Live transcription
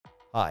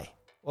Hi,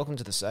 welcome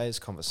to the Sayers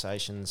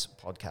Conversations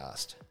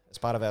podcast. As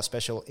part of our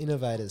special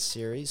Innovators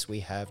series,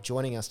 we have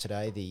joining us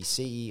today the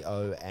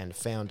CEO and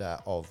founder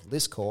of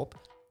Listcorp,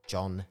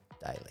 John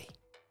Daly.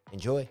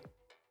 Enjoy.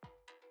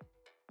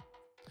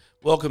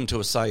 Welcome to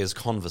a Sayers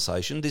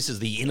Conversation. This is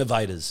the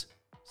Innovators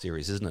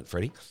series, isn't it,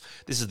 Freddie?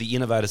 This is the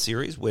Innovator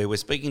series where we're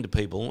speaking to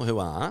people who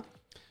are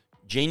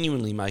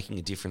genuinely making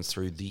a difference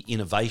through the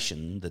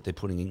innovation that they're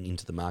putting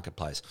into the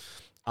marketplace.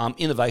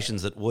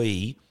 Innovations that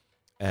we,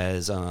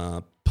 as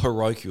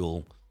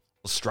parochial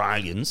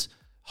Australians,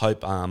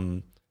 hope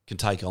can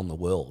take on the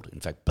world.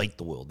 In fact, beat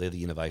the world. They're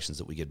the innovations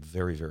that we get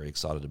very, very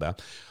excited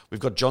about. We've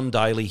got John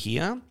Daly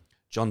here.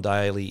 John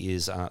Daly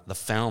is the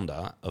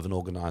founder of an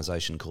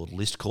organisation called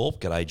Listcorp.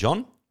 G'day,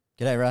 John.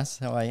 G'day, Russ.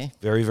 How are you?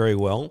 Very, very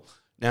well.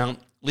 Now,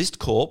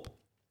 Listcorp,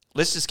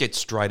 let's just get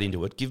straight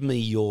into it. Give me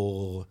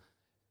your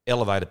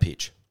elevator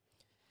pitch.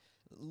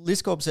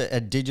 Listcorp's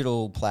a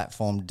digital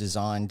platform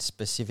designed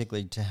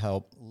specifically to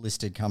help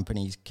listed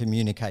companies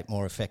communicate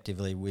more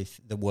effectively with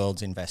the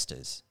world's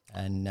investors.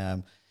 And,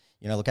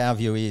 our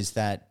view is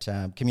that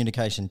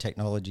communication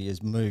technology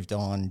has moved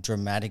on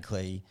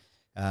dramatically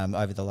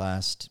over the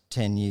last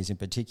 10 years in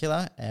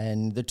particular,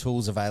 and the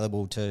tools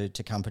available to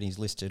companies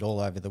listed all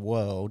over the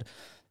world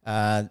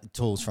are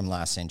tools from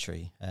last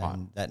century, and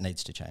right. That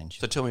needs to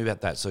change. So tell me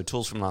about that. So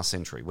tools from last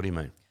century, what do you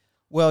mean?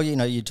 Well,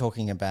 you're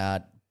talking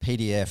about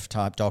PDF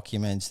type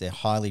documents. They're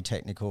highly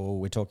technical.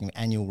 We're talking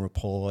annual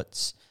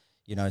reports,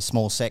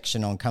 small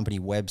section on company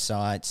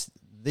websites.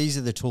 These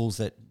are the tools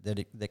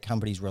that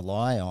companies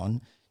rely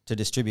on to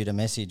distribute a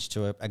message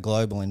to a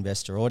global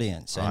investor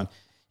audience. Right.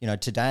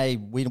 And, today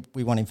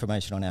we want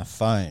information on our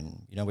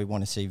phone. We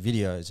want to see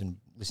videos and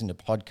listen to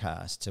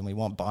podcasts, and we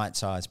want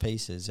bite-sized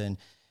pieces. And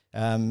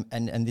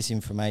this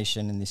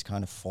information and this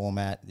kind of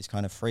format, this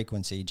kind of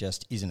frequency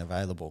just isn't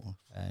available.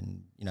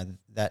 And,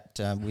 that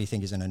we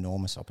think is an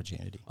enormous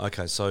opportunity.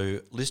 Okay, so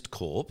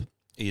Listcorp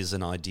is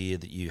an idea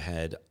that you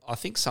had, I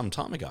think, some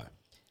time ago.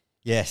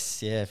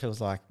 Yes, yeah, it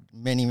feels like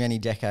many, many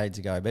decades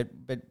ago. But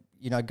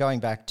going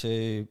back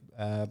to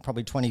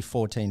probably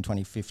 2014,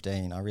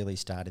 2015, I really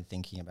started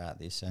thinking about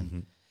this.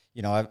 And,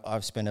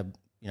 I've spent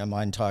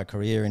my entire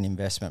career in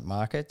investment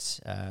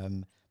markets,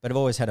 but I've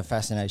always had a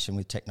fascination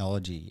with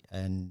technology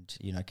and,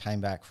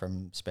 came back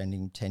from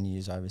spending 10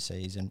 years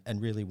overseas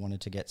and really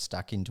wanted to get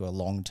stuck into a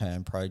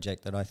long-term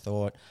project that I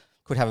thought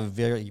could have a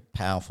very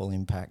powerful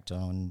impact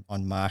on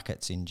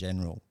markets in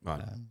general.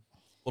 Right.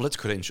 Well, let's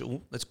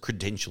credential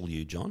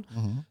you, John.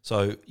 Mm-hmm.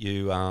 So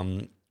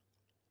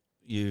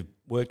you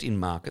worked in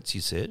markets,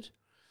 you said.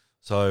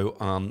 So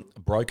a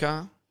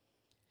broker.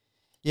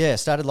 Yeah,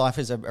 started life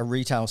as a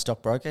retail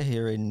stockbroker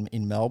here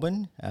in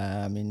Melbourne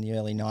in the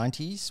early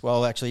 90s.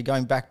 Well, actually,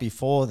 going back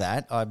before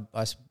that,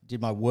 I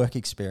did my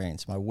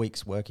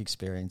week's work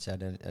experience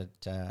at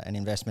an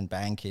investment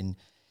bank in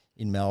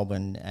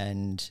Melbourne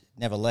and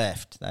never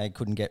left. They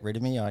couldn't get rid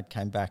of me. I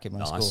came back in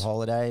my school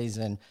holidays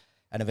and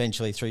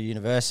eventually through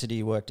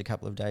university worked a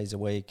couple of days a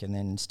week and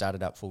then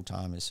started up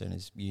full-time as soon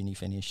as uni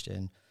finished.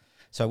 And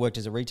so I worked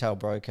as a retail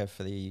broker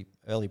for the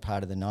early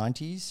part of the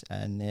 90s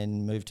and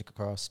then moved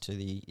across to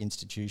the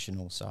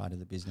institutional side of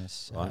the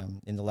business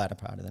in the latter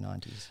part of the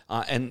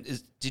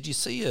 90s. Did you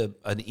see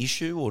an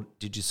issue or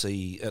did you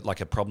see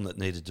like a problem that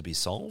needed to be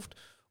solved?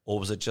 Or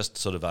was it just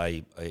sort of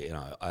a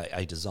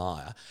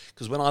desire?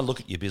 Because when I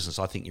look at your business,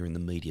 I think you're in the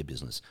media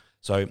business.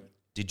 So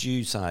did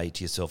you say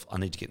to yourself, I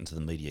need to get into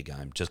the media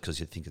game just because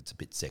you think it's a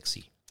bit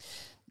sexy?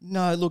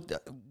 No, look,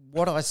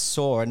 what I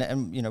saw,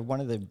 and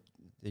one of the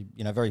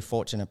very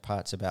fortunate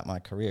parts about my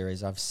career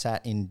is I've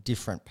sat in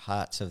different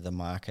parts of the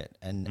market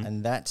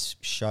and that's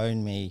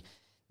shown me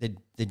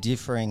the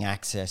differing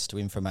access to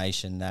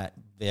information that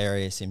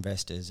various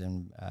investors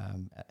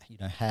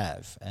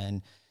have.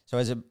 And so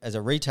as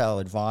a retail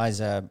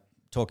advisor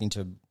talking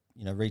to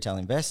retail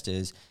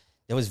investors,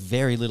 there was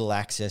very little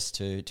access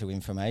to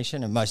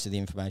information, and most of the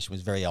information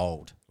was very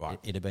old. Right.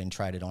 It had been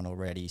traded on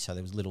already, so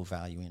there was little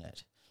value in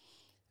it.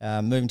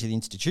 Moving to the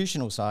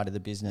institutional side of the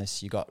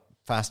business, you got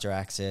faster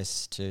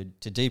access to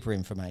deeper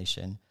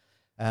information,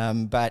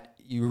 but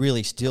you're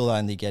really still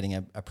only getting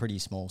a pretty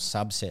small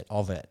subset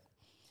of it.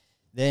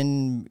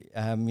 Then,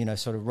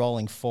 sort of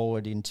rolling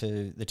forward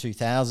into the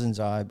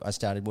 2000s, I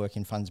started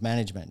working in funds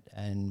management,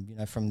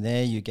 and from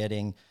there you're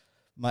getting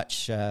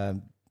much,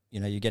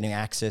 you're getting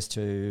access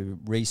to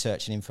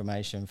research and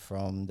information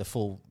from the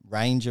full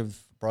range of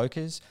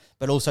brokers,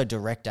 but also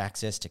direct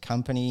access to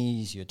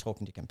companies. You're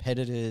talking to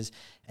competitors,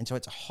 and so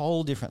it's a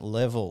whole different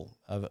level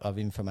of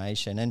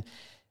information, and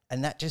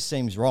that just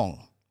seems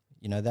wrong.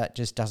 That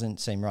just doesn't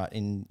seem right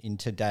in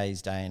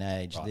today's day and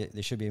age. Right.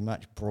 There should be a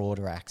much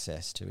broader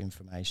access to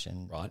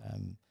information, right,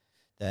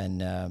 than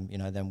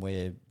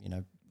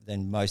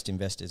most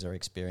investors are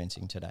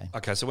experiencing today.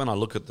 Okay, so when I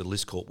look at the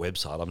Listcorp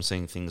website, I'm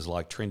seeing things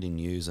like trending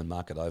news and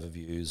market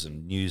overviews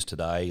and news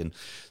today, and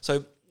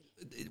so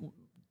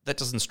that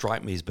doesn't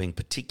strike me as being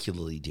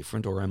particularly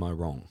different, or am I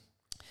wrong?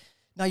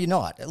 No, you're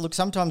not. Look,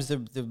 sometimes the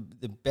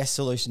best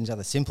solutions are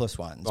the simplest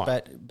ones,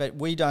 right. but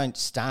we don't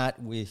start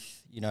with,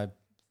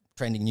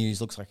 trending news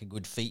looks like a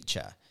good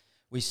feature.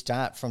 we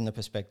start from the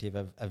perspective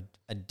of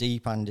a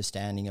deep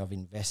understanding of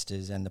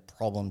investors and the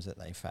problems that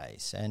they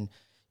face. And,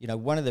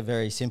 one of the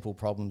very simple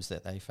problems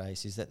that they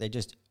face is that they're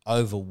just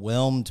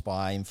overwhelmed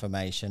by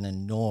information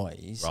and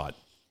noise. Right.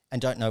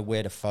 And don't know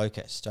where to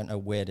focus, don't know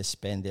where to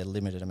spend their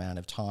limited amount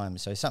of time.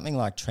 So something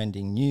like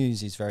trending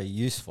news is very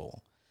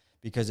useful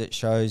because it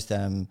shows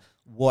them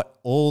what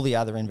all the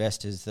other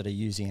investors that are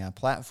using our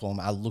platform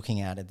are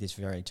looking at this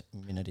very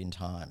minute in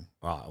time.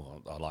 Right,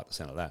 well, I like the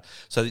sound of that.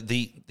 So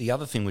the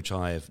other thing which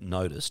I have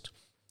noticed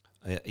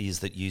is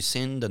that you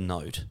send a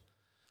note,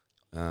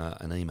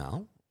 an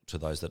email, to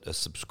those that are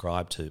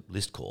subscribed to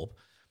Listcorp,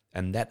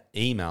 and that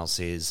email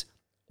says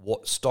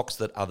what stocks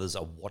that others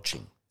are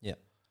watching. Yeah.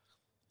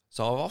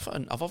 So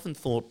I've often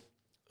thought,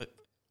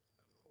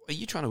 are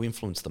you trying to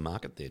influence the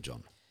market there,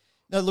 John?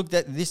 No, look,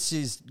 this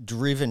is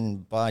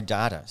driven by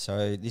data.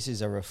 So this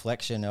is a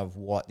reflection of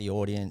what the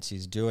audience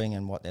is doing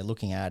and what they're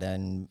looking at,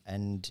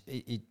 and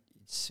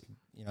it's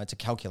it's a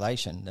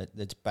calculation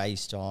that's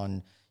based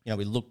on,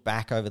 we look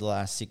back over the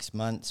last 6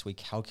 months, we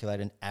calculate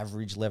an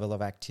average level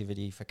of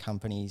activity for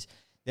companies.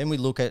 Then we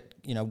look at,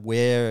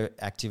 where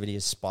activity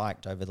has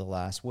spiked over the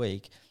last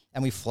week,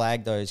 and we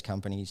flag those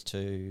companies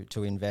to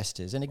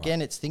investors. And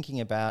again, It's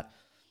thinking about,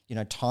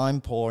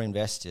 time-poor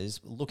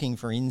investors looking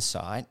for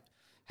insight.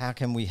 How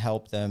can we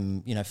help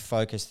them,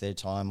 focus their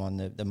time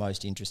on the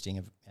most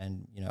interesting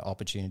and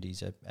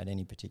opportunities at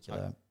any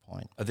particular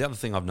point? The other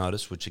thing I've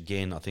noticed, which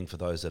again I think for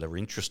those that are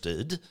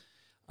interested,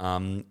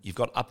 you've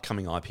got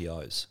upcoming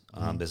IPOs.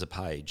 There's a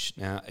page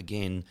now.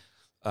 Again,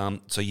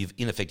 so you've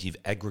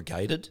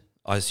aggregated.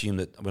 I assume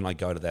that when I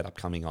go to that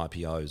upcoming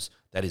IPOs,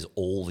 that is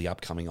all the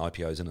upcoming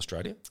IPOs in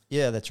Australia?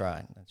 Yeah, that's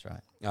right.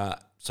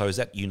 So is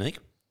that unique?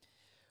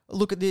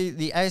 Look,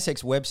 the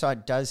ASX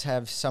website does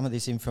have some of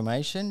this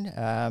information,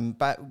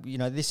 but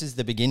this is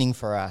the beginning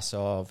for us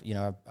of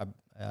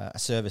a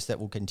service that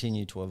will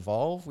continue to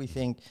evolve. We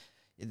think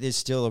there's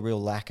still a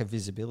real lack of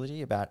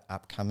visibility about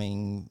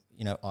upcoming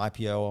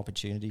IPO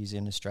opportunities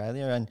in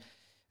Australia,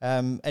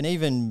 and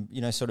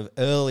even sort of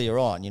earlier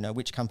on,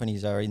 which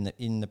companies are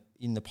in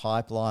the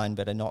pipeline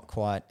but are not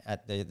quite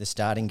at the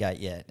starting gate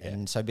yet. Yeah.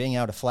 And so being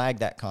able to flag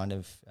that kind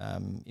of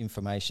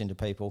information to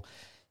people,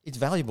 it's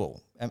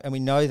valuable, and we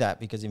know that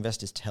because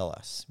investors tell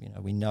us.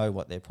 We know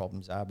what their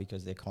problems are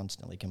because they're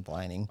constantly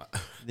complaining.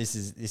 This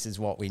is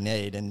what we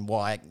need, and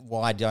why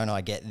don't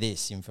I get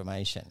this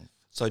information?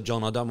 So,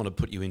 John, I don't want to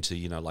put you into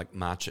like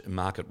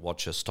market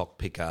watcher, stock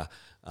picker,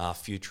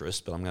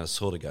 futurist, but I'm going to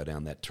sort of go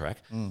down that track.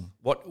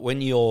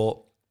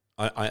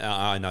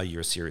 I know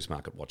you're a serious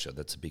market watcher.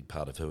 That's a big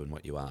part of who and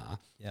what you are.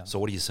 Yeah. So,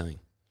 what are you seeing?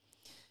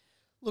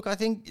 Look, I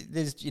think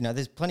there's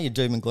plenty of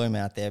doom and gloom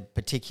out there,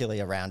 particularly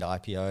around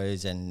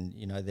IPOs, and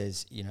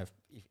there's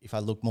if I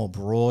look more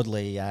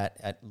broadly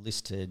at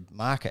listed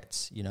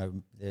markets,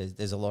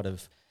 there's a lot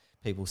of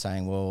people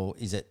saying, well,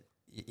 is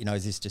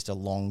this just a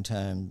long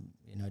term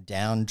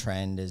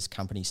downtrend as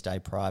companies stay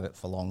private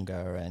for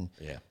longer, and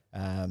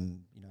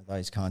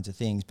those kinds of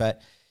things.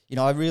 But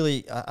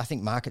I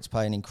think markets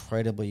play an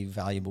incredibly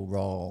valuable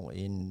role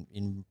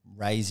in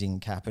raising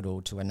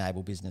capital to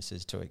enable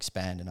businesses to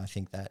expand. And I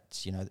think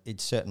that's,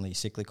 it's certainly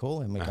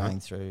cyclical, and we're going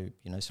through,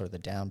 sort of the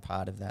down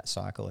part of that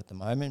cycle at the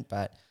moment.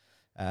 But,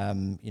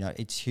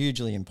 it's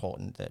hugely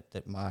important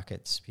that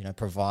markets,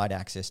 provide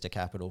access to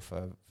capital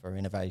for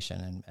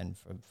innovation and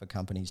for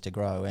companies to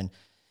grow. And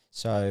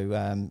so,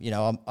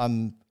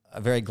 I'm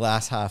a very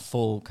glass half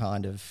full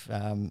kind of,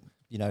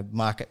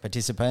 market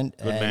participant.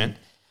 Good man.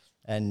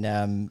 And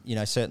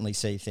certainly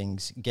see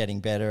things getting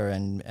better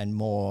and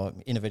more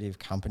innovative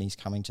companies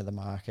coming to the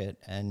market,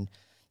 and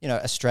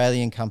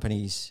Australian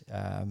companies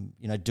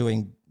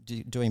doing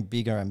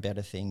bigger and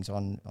better things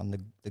on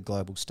the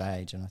global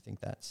stage, and I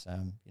think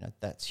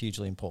that's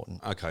hugely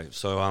important. Okay,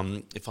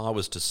 so if I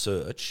was to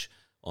search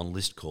on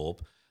Listcorp,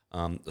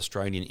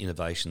 Australian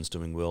innovations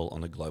doing well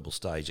on a global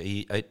stage,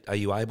 are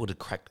you able to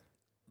crack?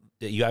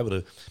 Are you able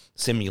to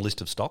send me a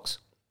list of stocks?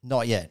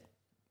 Not yet.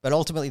 But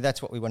ultimately,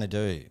 that's what we want to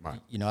do. Right.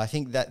 I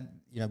think that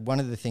one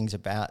of the things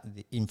about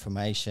the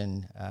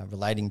information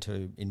relating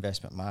to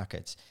investment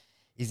markets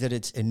is that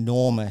it's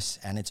enormous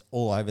and it's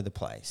all over the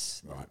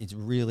place. Right. It's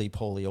really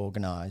poorly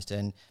organised,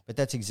 but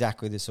that's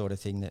exactly the sort of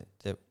thing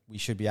that we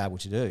should be able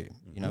to do.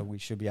 Mm-hmm. We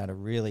should be able to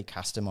really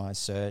customise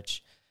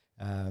search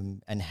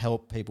and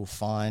help people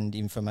find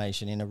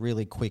information in a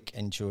really quick,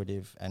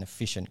 intuitive, and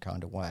efficient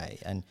kind of way.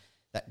 And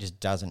that just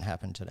doesn't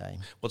happen today.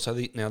 Well, so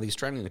the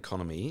Australian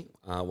economy,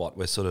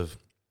 we're sort of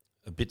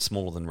a bit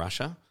smaller than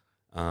Russia,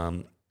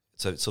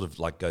 so it sort of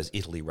like goes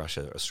Italy,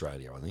 Russia,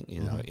 Australia. I think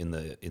in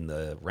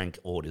the rank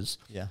orders,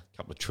 yeah, a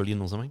couple of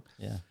trillion or something.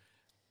 Yeah,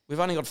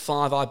 we've only got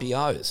 5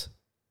 IPOs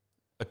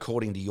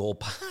according to your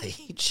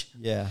page.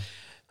 Yeah,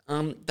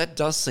 that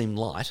does seem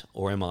light,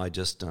 or am I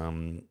just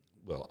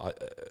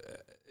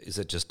is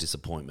it just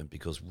disappointment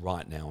because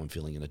right now I'm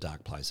feeling in a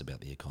dark place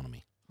about the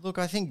economy? Look,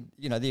 I think,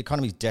 the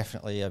economy is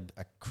definitely a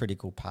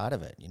critical part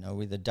of it.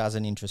 With a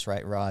dozen interest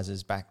rate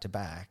rises back to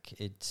back,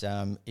 it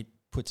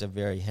puts a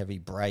very heavy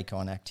brake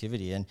on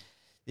activity. And,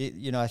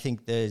 I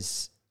think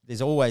there's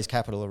there's always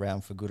capital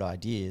around for good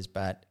ideas,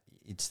 but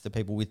it's the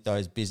people with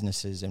those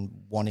businesses and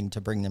wanting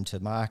to bring them to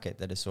market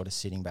that are sort of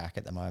sitting back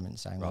at the moment and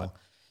saying, well,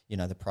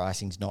 the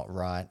pricing's not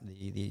right,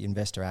 the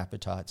investor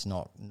appetite's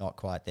not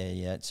quite there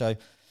yet. So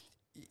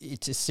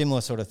it's a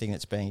similar sort of thing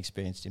that's being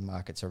experienced in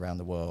markets around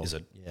the world. Is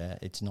it? Yeah,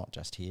 it's not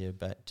just here,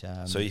 but...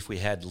 so if we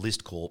had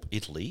Listcorp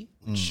Italy,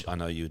 which I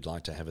know you'd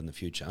like to have in the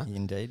future...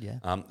 Indeed,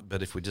 yeah.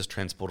 But if we just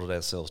transported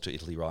ourselves to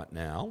Italy right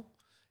now,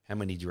 how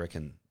many do you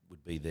reckon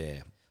would be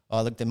there?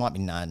 Oh, look, there might be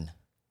none.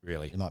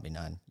 Really? There might be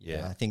none.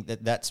 Yeah. I think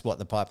that's what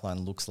the pipeline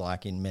looks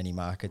like in many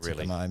markets at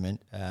the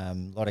moment. A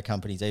lot of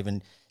companies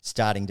even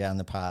starting down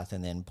the path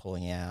and then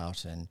pulling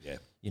out. And,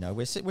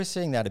 we're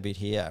seeing that a bit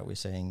here. We're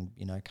seeing,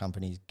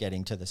 companies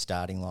getting to the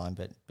starting line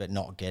but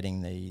not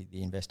getting the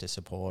investor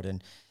support.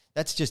 And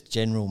that's just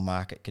general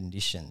market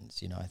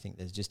conditions. I think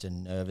there's just a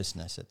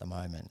nervousness at the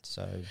moment.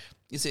 So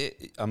is there,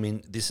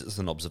 this is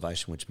an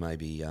observation which may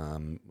be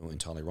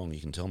entirely wrong.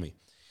 You can tell me.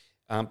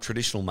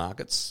 Traditional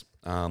markets,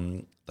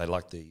 they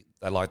like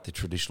the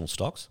traditional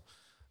stocks,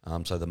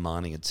 so the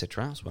mining,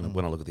 etc. So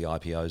when I look at the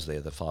IPOs there,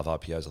 the 5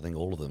 IPOs, I think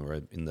all of them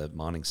are in the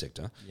mining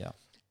sector. Yeah.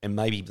 And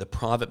maybe the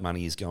private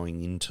money is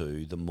going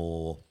into the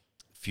more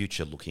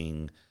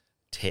future-looking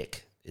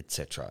tech,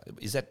 etc.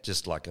 Is that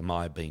just like, am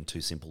I being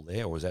too simple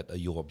there, or is that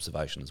your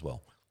observation as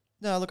well?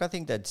 No, look, I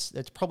think that's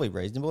probably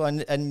reasonable.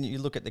 And you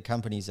look at the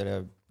companies that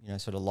are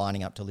sort of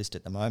lining up to list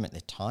at the moment,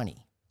 they're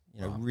tiny,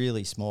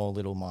 really small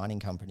little mining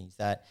companies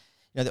that.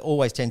 There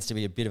always tends to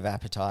be a bit of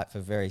appetite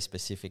for very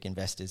specific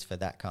investors for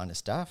that kind of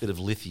stuff. Bit of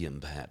lithium,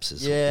 perhaps.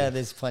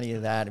 There's plenty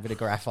of that, a bit of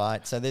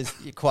graphite. So there's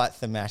quite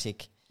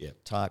thematic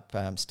type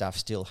stuff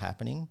still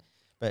happening.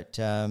 But,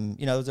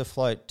 there was a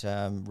float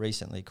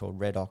recently called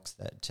Redox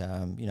that,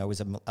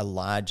 was a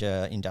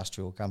larger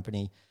industrial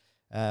company.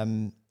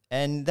 And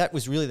that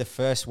was really the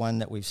first one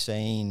that we've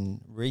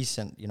seen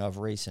of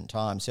recent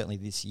times, certainly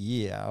this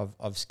year,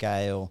 of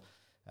scale,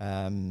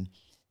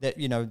 that,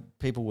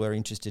 people were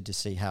interested to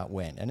see how it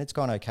went. And it's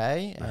gone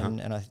okay.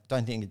 And I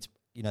don't think it's,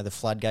 the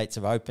floodgates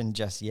have opened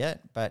just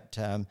yet. But,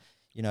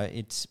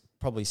 it's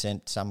probably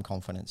sent some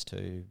confidence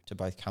to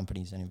both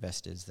companies and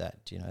investors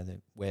that,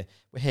 that we're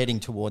heading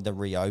toward the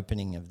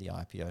reopening of the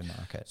IPO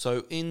market.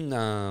 So in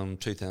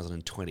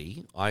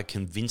 2020, I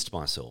convinced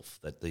myself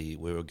that we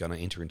were going to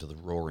enter into the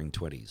roaring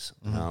 20s.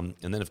 And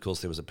then, of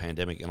course, there was a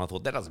pandemic. And I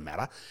thought that doesn't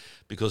matter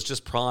because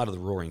just prior to the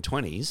roaring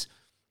 20s,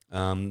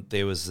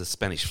 there was the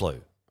Spanish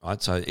flu. Right,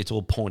 so it's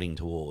all pointing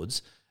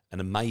towards an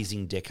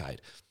amazing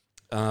decade.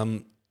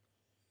 Am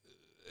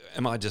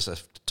I just a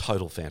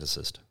total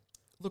fantasist?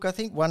 Look, I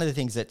think one of the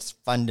things that's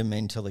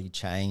fundamentally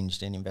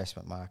changed in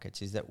investment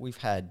markets is that we've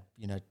had,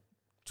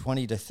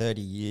 20 to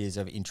 30 years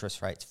of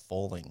interest rates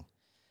falling.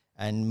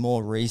 And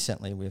more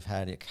recently, we've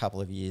had a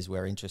couple of years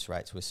where interest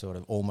rates were sort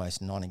of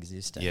almost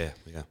non-existent. Yeah.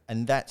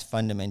 And that's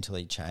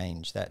fundamentally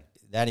changed.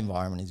 That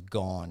environment is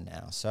gone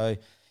now. So,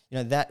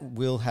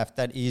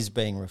 that is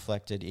being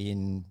reflected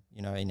in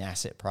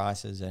asset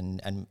prices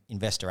and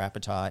investor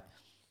appetite.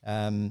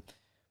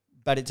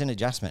 But it's an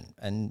adjustment,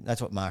 and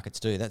that's what markets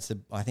do.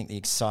 I think the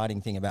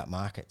exciting thing about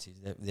markets is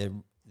that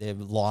they're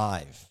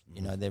live.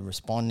 They're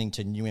responding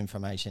to new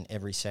information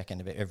every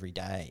second of every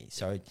day.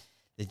 So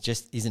there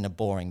just isn't a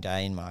boring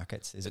day in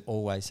markets. There's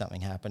always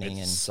something happening.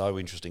 It's so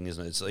interesting,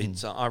 isn't it?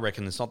 It's I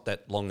reckon it's not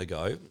that long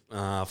ago,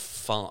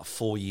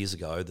 4 years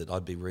ago, that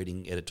I'd be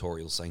reading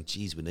editorials saying,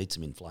 geez, we need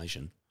some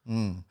inflation.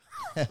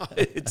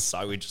 It's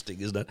so interesting,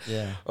 isn't it?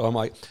 Yeah.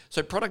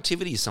 So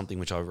productivity is something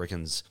which I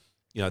reckon's,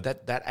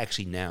 that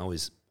actually now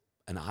is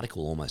an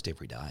article almost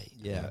every day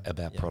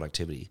about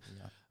productivity.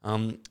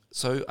 Yeah.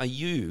 So are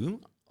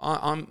you,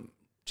 I'm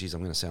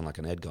going to sound like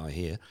an ad guy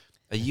here.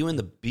 Are you in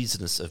the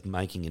business of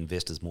making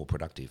investors more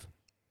productive?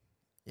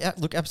 Yeah,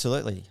 look,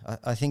 absolutely.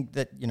 I think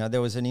that,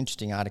 there was an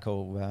interesting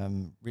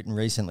article written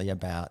recently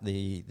about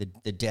the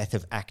death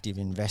of active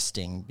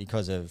investing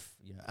because of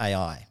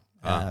AI.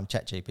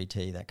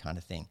 ChatGPT, that kind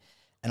of thing.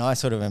 And I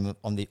sort of am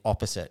on the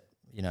opposite,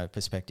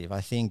 perspective.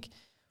 I think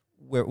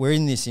we're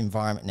in this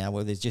environment now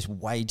where there's just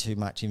way too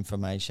much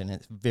information.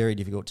 It's very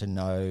difficult to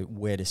know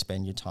where to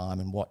spend your time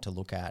and what to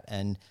look at.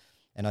 And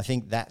I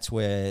think that's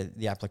where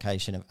the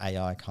application of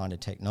AI kind of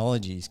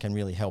technologies can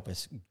really help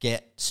us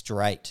get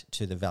straight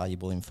to the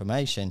valuable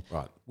information,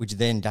 right, which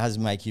then does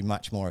make you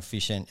much more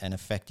efficient and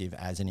effective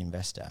as an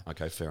investor.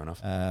 Okay, fair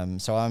enough.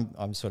 So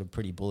I'm sort of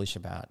pretty bullish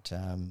about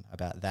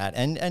that,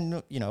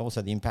 and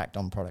also the impact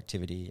on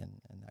productivity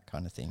and that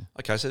kind of thing.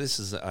 Okay, so this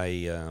is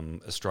a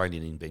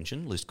Australian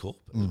invention, Listcorp,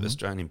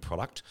 Australian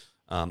product,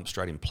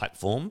 Australian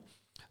platform.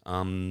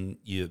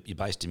 You're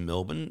based in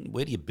Melbourne.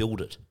 Where do you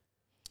build it?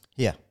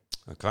 Yeah.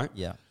 Okay.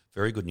 Yeah.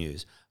 Very good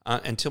news.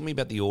 And tell me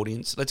about the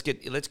audience. Let's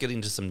get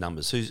into some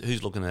numbers.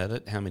 Who's looking at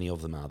it? How many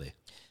of them are there?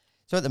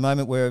 So at the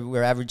moment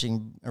we're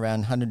averaging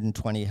around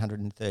 120,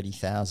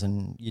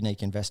 130,000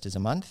 unique investors a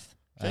month.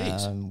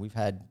 We've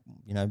had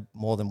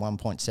more than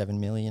 1.7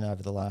 million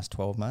over the last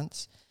 12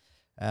 months.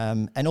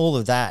 And all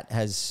of that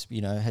has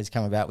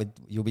come about with,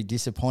 you'll be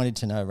disappointed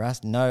to know,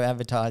 Russ, no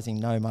advertising,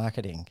 no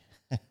marketing.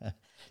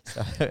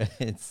 So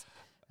it's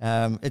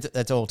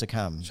That's all to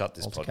come. Shut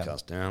this All to come.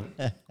 podcast down.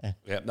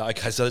 Yeah, no,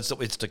 okay, so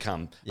it's to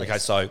come. Yes. Okay,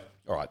 so,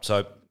 all right,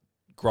 so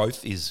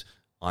growth is,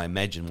 I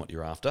imagine, what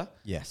you're after.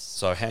 Yes.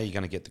 So how are you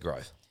going to get the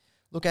growth?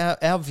 Look,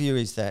 our view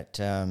is that,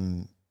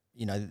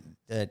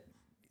 that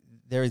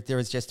there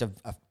is just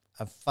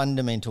a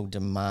fundamental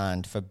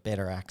demand for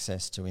better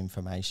access to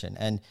information.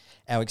 And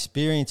our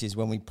experience is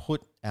when we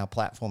put our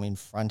platform in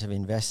front of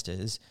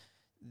investors,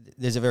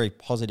 there's a very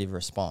positive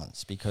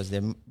response because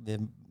they're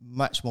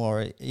much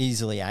more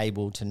easily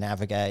able to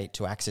navigate,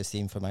 to access the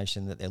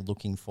information that they're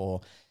looking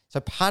for.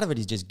 So part of it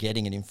is just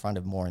getting it in front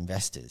of more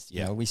investors.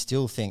 You know, we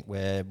still think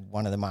we're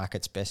one of the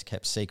market's best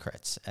kept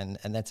secrets, and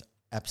that's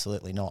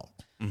absolutely not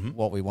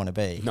what we want to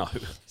be. No.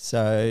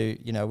 So,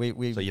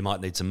 So you might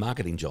need some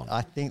marketing, John.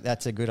 I think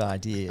that's a good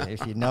idea.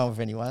 If you know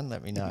of anyone,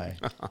 let me know.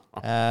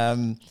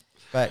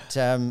 But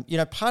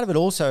part of it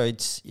also,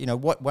 it's,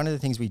 one of the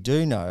things we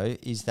do know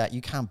is that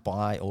you can't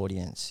buy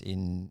audience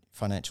in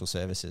financial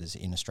services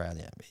in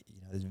Australia.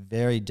 There's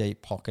very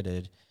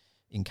deep-pocketed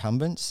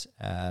incumbents.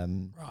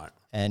 Right.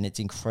 And it's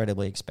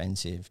incredibly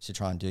expensive to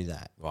try and do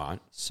that. Right.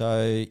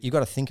 So you've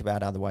got to think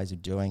about other ways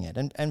of doing it.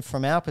 And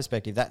from our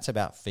perspective, that's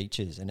about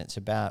features and it's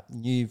about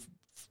new,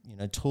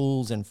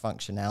 tools and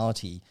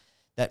functionality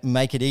that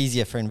make it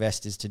easier for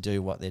investors to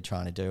do what they're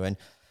trying to do.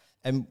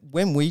 And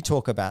when we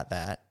talk about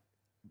that,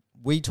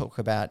 we talk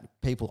about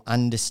people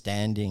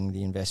understanding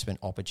the investment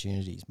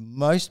opportunities.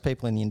 Most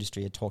people in the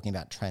industry are talking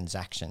about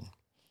transaction.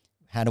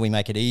 How do we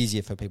make it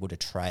easier for people to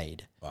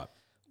trade? Right.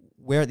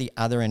 We're at the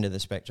other end of the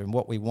spectrum.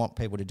 What we want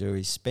people to do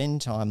is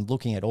spend time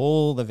looking at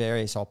all the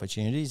various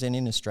opportunities. And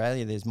in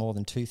Australia, there's more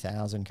than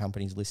 2,000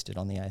 companies listed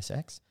on the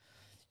ASX.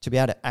 To be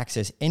able to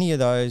access any of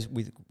those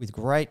with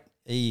great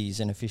ease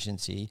and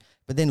efficiency,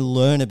 but then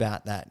learn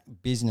about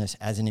that business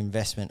as an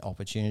investment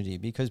opportunity.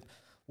 Because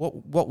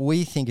what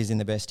we think is in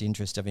the best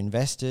interest of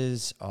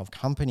investors, of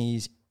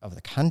companies, of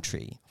the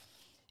country,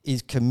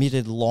 is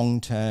committed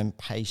long-term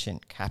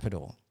patient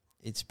capital.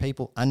 It's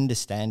people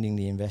understanding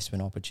the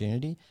investment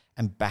opportunity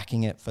and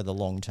backing it for the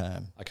long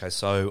term. Okay,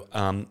 so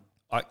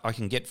I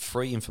can get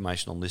free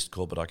information on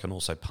Listcorp, but I can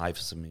also pay for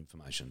some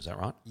information. Is that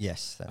right?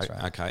 Yes, that's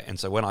right. Okay, and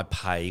so when I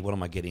pay, what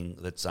am I getting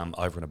that's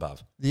over and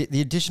above? The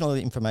additional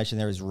information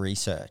there is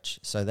research.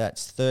 So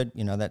that's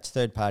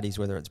third parties,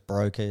 whether it's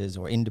brokers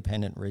or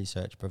independent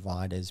research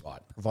providers,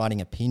 Right.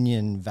 providing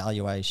opinion,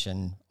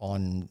 valuation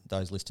on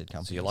those listed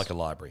companies. So you're like a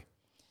library.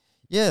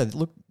 Yeah,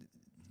 look,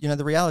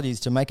 the reality is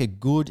to make a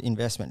good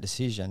investment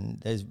decision,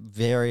 there's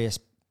various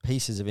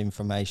pieces of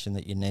information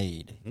that you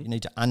need. You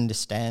need to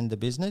understand the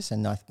business,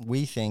 and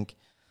we think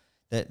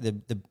that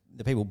the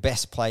people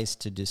best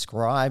placed to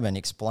describe and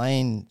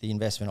explain the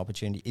investment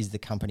opportunity is the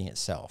company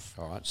itself.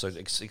 All right, so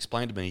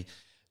explain to me.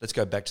 Let's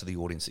go back to the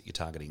audience that you're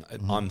targeting.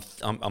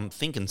 I'm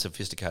thinking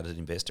sophisticated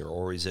investor,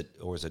 or is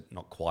it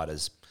not quite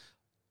as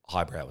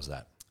highbrow as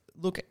that?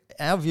 Look,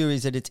 our view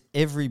is that it's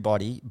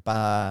everybody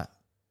bar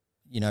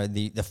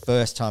the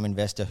first-time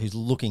investor who's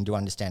looking to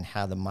understand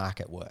how the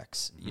market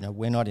works.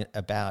 We're not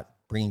about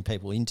bringing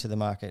people into the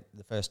market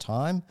the first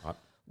time. Right.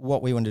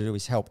 What we want to do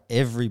is help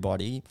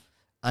everybody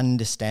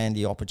understand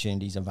the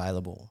opportunities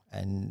available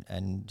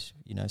and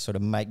sort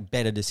of make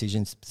better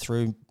decisions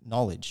through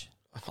knowledge.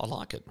 I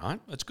like it, right?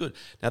 That's good.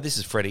 Now, this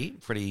is Freddie.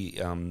 Freddie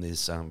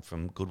is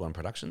from Good One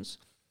Productions,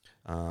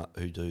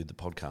 who do the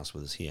podcast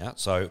with us here.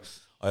 So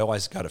I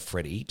always go to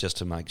Freddie just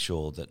to make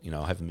sure that,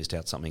 I haven't missed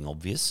out something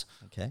obvious,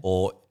 Okay.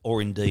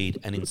 or indeed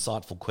an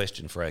insightful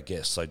question for our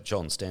guests. So,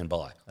 John, stand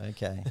by.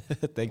 Okay.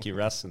 Thank you,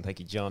 Russ, and thank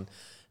you, John.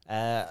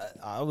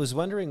 I was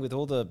wondering, with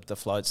all the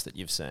floats that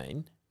you've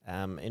seen,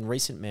 in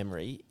recent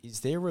memory,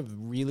 is there a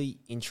really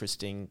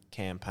interesting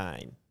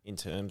campaign in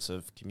terms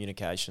of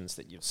communications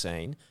that you've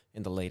seen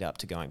in the lead up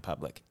to going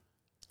public?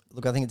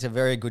 Look, I think it's a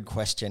very good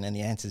question, and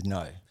the answer is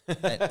no.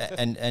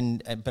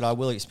 But I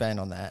will expand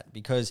on that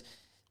because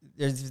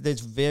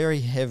there's very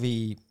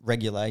heavy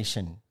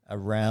regulation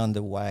around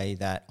the way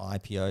that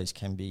IPOs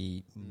can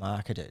be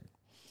marketed.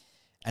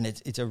 And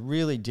it's a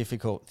really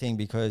difficult thing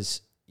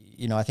because,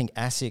 I think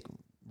ASIC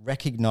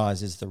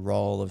recognises the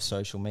role of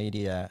social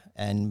media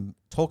and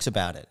talks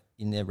about it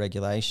in their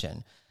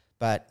regulation,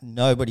 but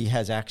nobody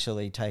has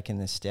actually taken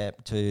the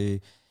step to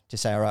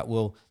say, all right,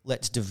 well,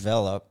 let's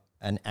develop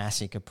an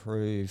ASIC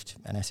approved,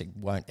 and ASIC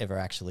won't ever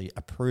actually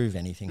approve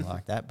anything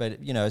like that, but,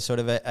 sort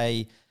of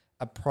a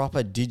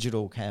proper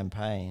digital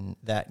campaign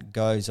that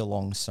goes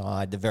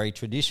alongside the very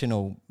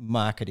traditional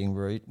marketing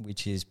route,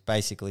 which is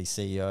basically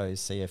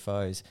CEOs,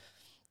 CFOs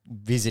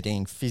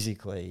visiting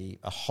physically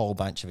a whole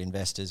bunch of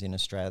investors in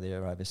Australia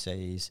or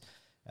overseas.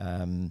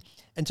 And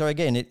so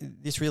again,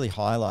 this really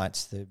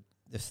highlights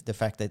the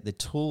fact that the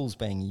tools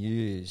being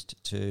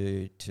used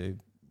to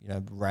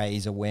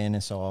raise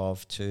awareness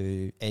of,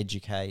 to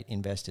educate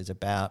investors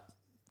about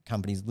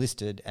companies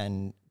listed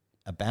and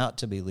about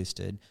to be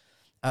listed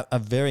are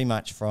very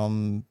much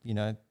from,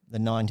 the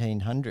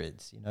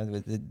 1900s.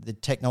 The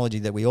technology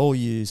that we all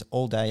use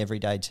all day, every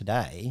day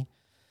today,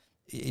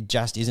 it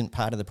just isn't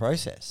part of the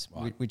process,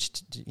 right. Which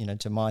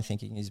to my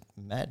thinking is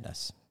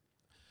madness.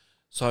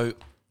 So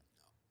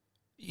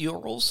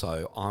You're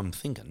also, I'm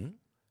thinking,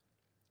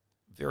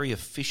 a very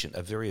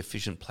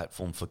efficient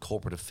platform for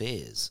corporate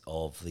affairs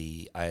of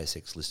the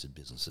ASX listed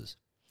businesses.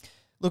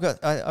 Look,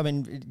 I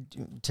mean,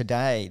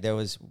 today there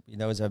was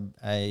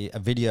a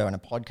video and a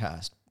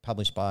podcast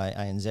published by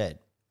ANZ,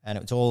 and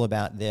it's all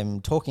about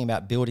them talking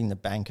about building the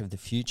bank of the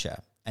future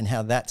and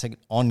how that's an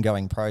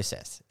ongoing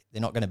process.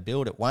 They're not going to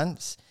build it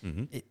once.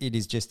 Mm-hmm. It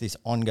is just this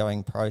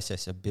ongoing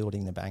process of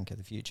building the bank of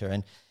the future,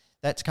 and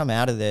that's come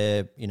out of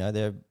their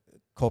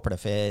corporate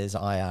affairs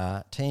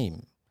IR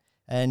team.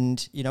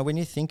 And when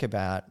you think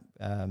about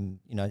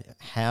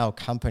how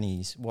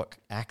companies, what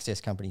access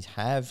companies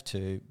have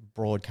to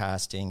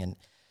broadcasting and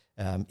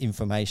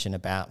information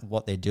about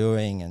what they're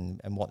doing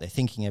and what they're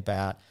thinking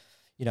about,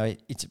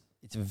 it's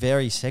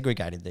very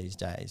segregated these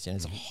days.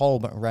 There's a whole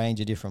range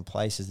of different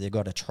places they've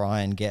got to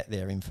try and get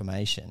their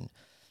information.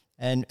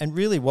 And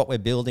really what we're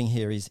building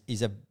here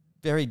is a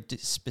very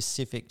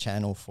specific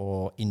channel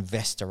for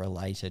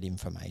investor-related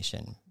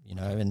information,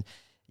 And,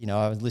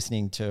 I was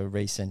listening to a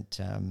recent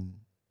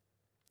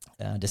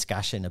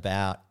discussion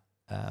about,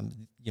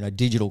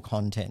 digital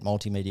content,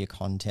 multimedia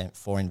content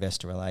for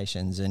investor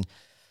relations. And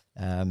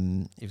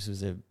this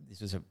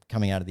was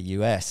coming out of the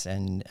US,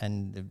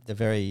 and the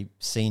very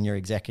senior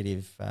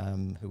executive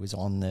who was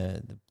on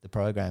the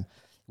program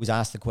was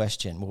asked the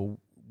question, well,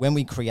 when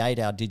we create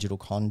our digital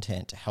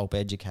content to help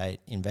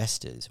educate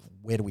investors,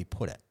 where do we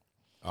put it?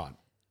 Right.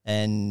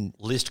 And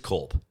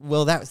Listcorp.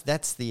 Well,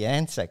 that's the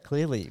answer,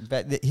 clearly,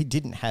 but he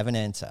didn't have an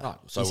answer. Right.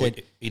 So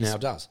he now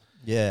does.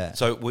 Yeah.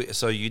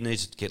 So you need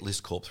to get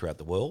Listcorp throughout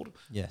the world.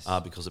 Yes.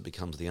 Because it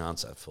becomes the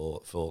answer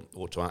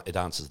it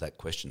answers that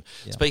question.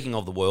 Yeah. Speaking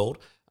of the world,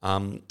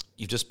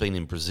 you've just been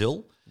in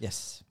Brazil.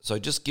 Yes. So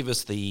just give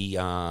us the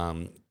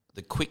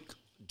quick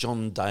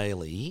John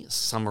Daly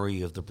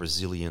summary of the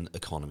Brazilian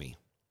economy.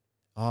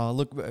 Oh,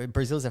 look,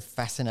 Brazil's a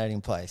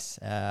fascinating place.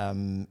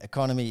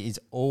 Economy is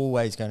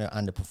always going to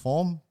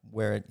underperform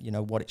where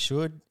what it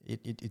should.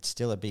 It's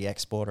still a big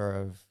exporter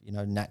of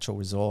natural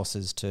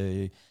resources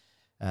to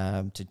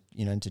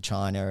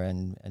China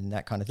and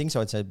that kind of thing.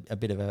 So it's a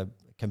bit of a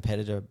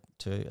competitor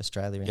to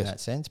Australia in that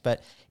sense.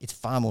 But it's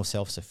far more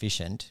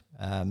self-sufficient,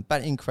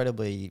 but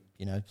incredibly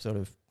sort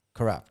of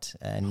corrupt,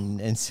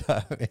 and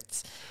so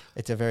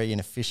it's a very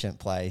inefficient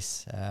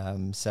place.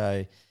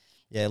 So.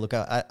 Yeah, look,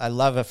 I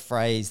love a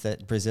phrase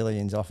that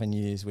Brazilians often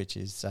use, which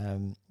is,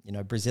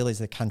 Brazil is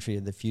the country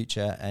of the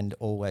future and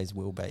always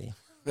will be.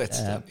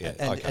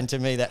 And to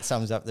me, that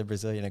sums up the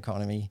Brazilian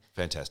economy.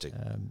 Fantastic.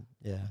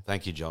 Yeah.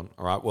 Thank you, John.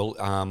 All right. Well,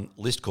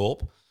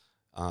 Listcorp,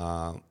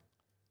 I'm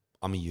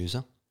a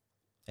user.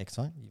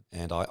 Excellent.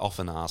 And I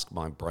often ask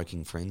my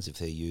broking friends if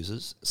they're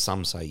users.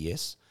 Some say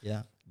yes.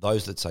 Yeah.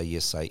 Those that say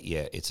yes say,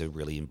 yeah, it's a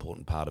really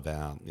important part of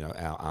our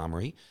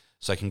armory.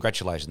 So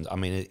congratulations. I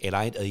mean, it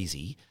ain't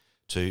easy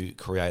to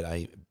create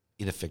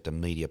in effect, a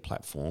media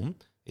platform.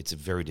 It's a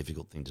very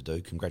difficult thing to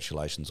do.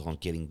 Congratulations on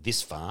getting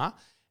this far.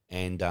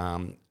 And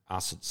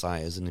us at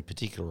Sayers, and in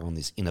particular on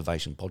this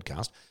innovation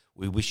podcast,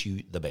 we wish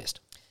you the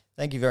best.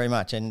 Thank you very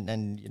much.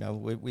 And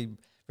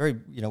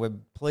we're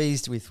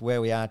pleased with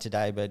where we are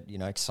today, but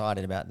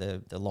excited about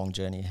the long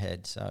journey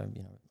ahead. So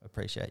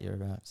appreciate your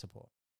support.